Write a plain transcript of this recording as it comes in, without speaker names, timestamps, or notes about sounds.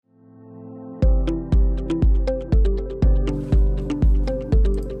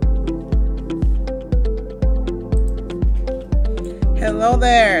Hello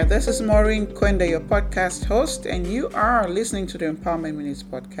there, this is Maureen Kwenda, your podcast host, and you are listening to the Empowerment Minutes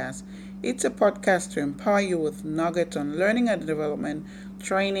podcast. It's a podcast to empower you with nuggets on learning and development,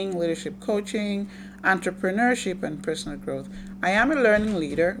 training, leadership coaching, entrepreneurship, and personal growth. I am a learning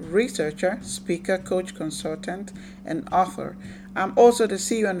leader, researcher, speaker, coach, consultant, and author. I'm also the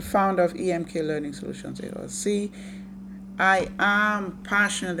CEO and founder of EMK Learning Solutions LLC. I am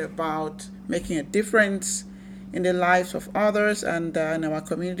passionate about making a difference in the lives of others and in our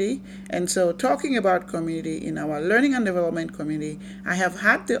community. And so, talking about community in our learning and development community, I have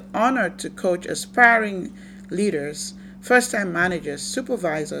had the honor to coach aspiring leaders, first time managers,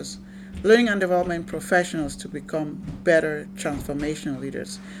 supervisors, learning and development professionals to become better transformational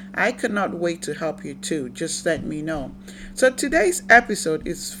leaders. I cannot wait to help you too. Just let me know. So, today's episode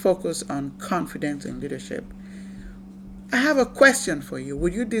is focused on confidence in leadership. I have a question for you.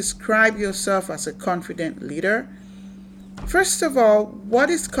 Would you describe yourself as a confident leader? First of all, what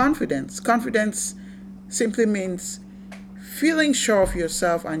is confidence? Confidence simply means feeling sure of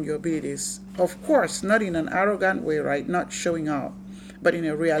yourself and your abilities. Of course, not in an arrogant way, right? Not showing off, but in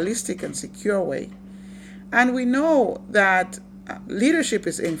a realistic and secure way. And we know that leadership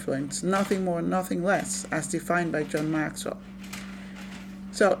is influence, nothing more, nothing less, as defined by John Maxwell.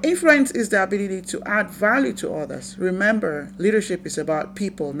 So, influence is the ability to add value to others. Remember, leadership is about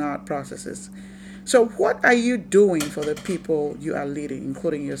people, not processes. So, what are you doing for the people you are leading,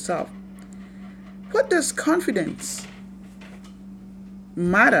 including yourself? What does confidence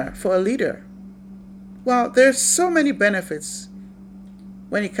matter for a leader? Well, there's so many benefits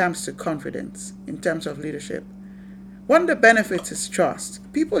when it comes to confidence in terms of leadership. One of the benefits is trust.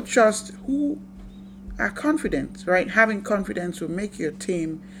 People trust who are confident, right? Having confidence will make your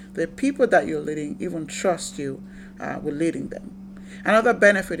team, the people that you're leading, even trust you with leading them. Another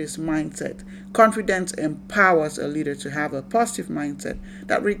benefit is mindset. Confidence empowers a leader to have a positive mindset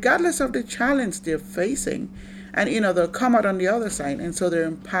that regardless of the challenge they're facing, and they'll come out on the other side, and so they're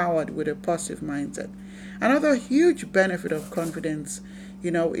empowered with a positive mindset. Another huge benefit of confidence,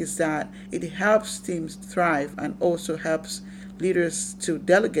 is that it helps teams thrive and also helps leaders to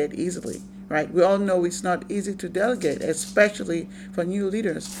delegate easily. Right? We all know it's not easy to delegate, especially for new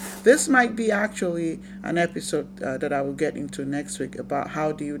leaders. This might be actually an episode that I will get into next week about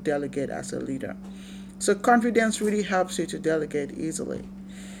how do you delegate as a leader. So confidence really helps you to delegate easily.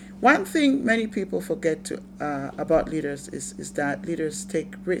 One thing many people forget about leaders is that leaders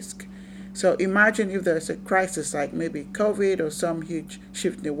take risk. So imagine if there's a crisis like maybe COVID or some huge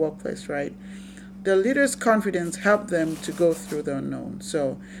shift in the workplace, right? The leader's confidence helps them to go through the unknown.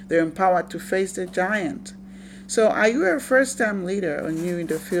 So they're empowered to face the giant. So are you a first-time leader or new in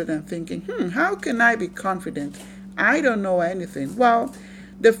the field and thinking, how can I be confident? I don't know anything. Well,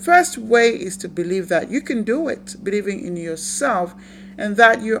 the first way is to believe that you can do it, believing in yourself and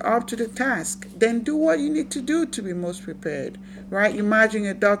that you're up to the task. Then do what you need to do to be most prepared, right? Imagine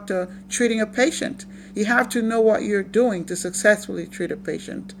a doctor treating a patient. You have to know what you're doing to successfully treat a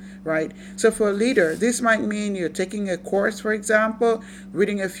patient, right? So for a leader, this might mean you're taking a course, for example,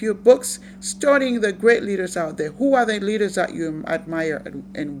 reading a few books, studying the great leaders out there. Who are the leaders that you admire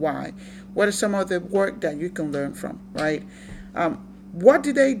and why? What are some of the work that you can learn from, right? What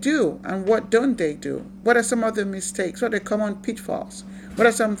do they do and what don't they do? What are some of the mistakes? What are the common pitfalls? What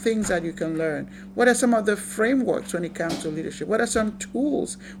are some things that you can learn? What are some of the frameworks when it comes to leadership? What are some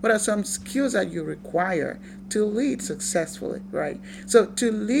tools? What are some skills that you require to lead successfully, right? So to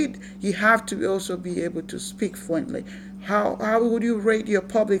lead, you have to also be able to speak fluently. How would you rate your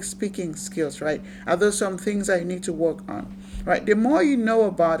public speaking skills, right? Are those some things that you need to work on? Right, the more you know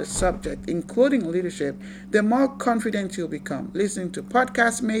about a subject, including leadership, the more confident you'll become. Listening to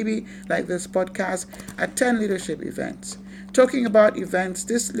podcasts, maybe like this podcast, attend leadership events. Talking about events,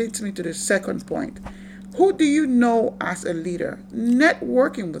 this leads me to the second point. Who do you know as a leader?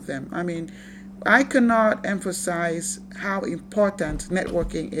 Networking with them. I cannot emphasize how important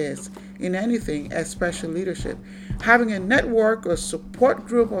networking is in anything, especially leadership. Having a network or support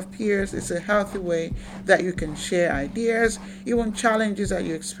group of peers is a healthy way that you can share ideas, even challenges that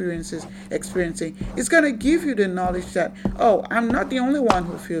you're experiencing. It's going to give you the knowledge that, I'm not the only one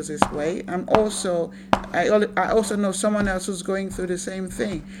who feels this way. I also know someone else who's going through the same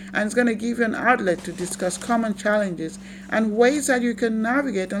thing. And it's going to give you an outlet to discuss common challenges and ways that you can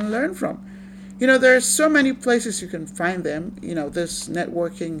navigate and learn from. There are so many places you can find them, this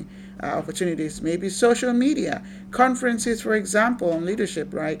networking opportunities, maybe social media, conferences, for example, on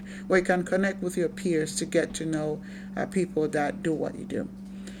leadership, right, where you can connect with your peers to get to know people that do what you do.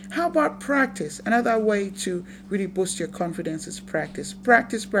 How about practice? Another way to really boost your confidence is practice.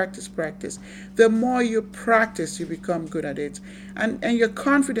 Practice, practice, practice. The more you practice, you become good at it. And your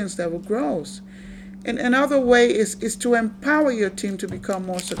confidence level grows. And another way is to empower your team to become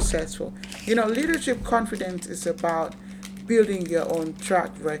more successful. Leadership confidence is about building your own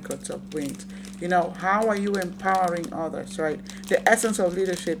track records of wins. How are you empowering others, right? The essence of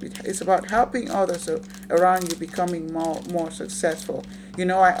leadership is about helping others around you becoming more successful.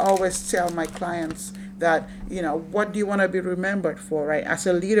 I always tell my clients that, what do you want to be remembered for, right? As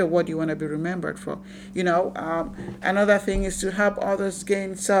a leader, what do you want to be remembered for? Another thing is to help others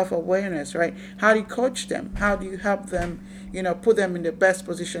gain self-awareness, right? How do you coach them? How do you help them, put them in the best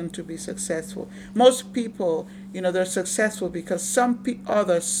position to be successful? Most people, they're successful because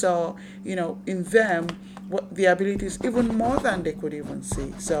others saw, in them what the abilities even more than they could even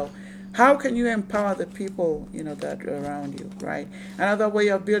see. So how can you empower the people, that are around you, right? Another way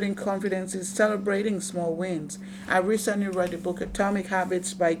of building confidence is celebrating small wins. I recently read the book Atomic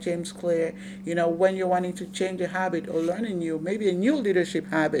Habits by James Clear. When you're wanting to change a habit or learn maybe a new leadership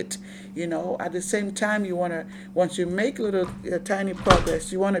habit, at the same time once you make little tiny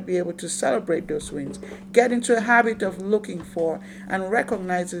progress, you want to be able to celebrate those wins. Get into a habit of looking for and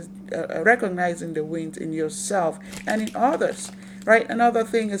recognizing the wins in yourself and in others. Right? Another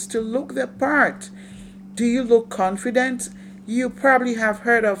thing is to look the part. Do you look confident? You probably have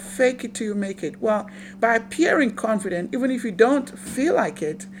heard of fake it till you make it. Well, by appearing confident, even if you don't feel like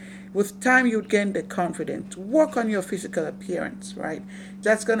it, with time you gain the confidence. Work on your physical appearance, right?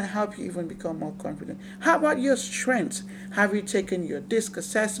 That's going to help you even become more confident. How about your strengths? Have you taken your DISC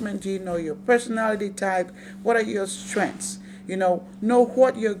assessment? Do you know your personality type? What are your strengths? Know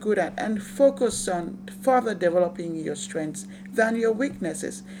what you're good at and focus on further developing your strengths than your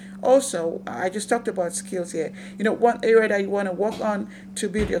weaknesses. Also, I just talked about skills here. One area that you want to work on to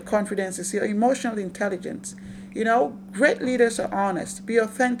build your confidence is your emotional intelligence. Great leaders are honest. Be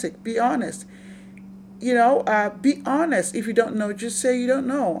authentic. Be honest. Be honest. If you don't know, just say you don't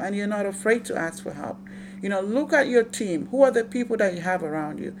know and you're not afraid to ask for help. Look at your team. Who are the people that you have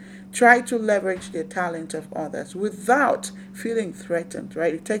around you? Try to leverage the talent of others without feeling threatened,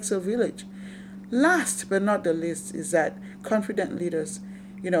 right? It takes a village. Last but not the least is that confident leaders,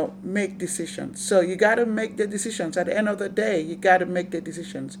 make decisions. So you got to make the decisions. At the end of the day, you got to make the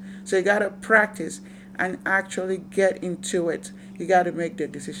decisions. So you got to practice and actually get into it. You got to make the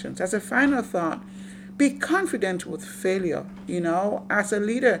decisions. As a final thought, be confident with failure. As a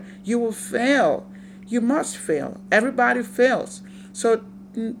leader, you will fail. You must fail. Everybody fails. So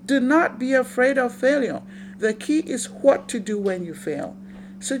do not be afraid of failure. The key is what to do when you fail.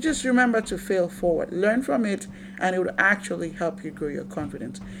 So just remember to fail forward. Learn from it, and it will actually help you grow your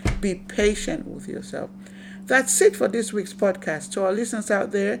confidence. Be patient with yourself. That's it for this week's podcast. To our listeners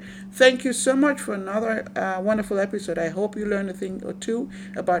out there, thank you so much for another wonderful episode. I hope you learned a thing or two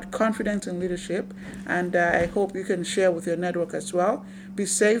about confidence and leadership, and I hope you can share with your network as well. Be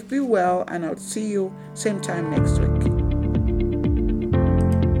safe, be well, and I'll see you same time next week.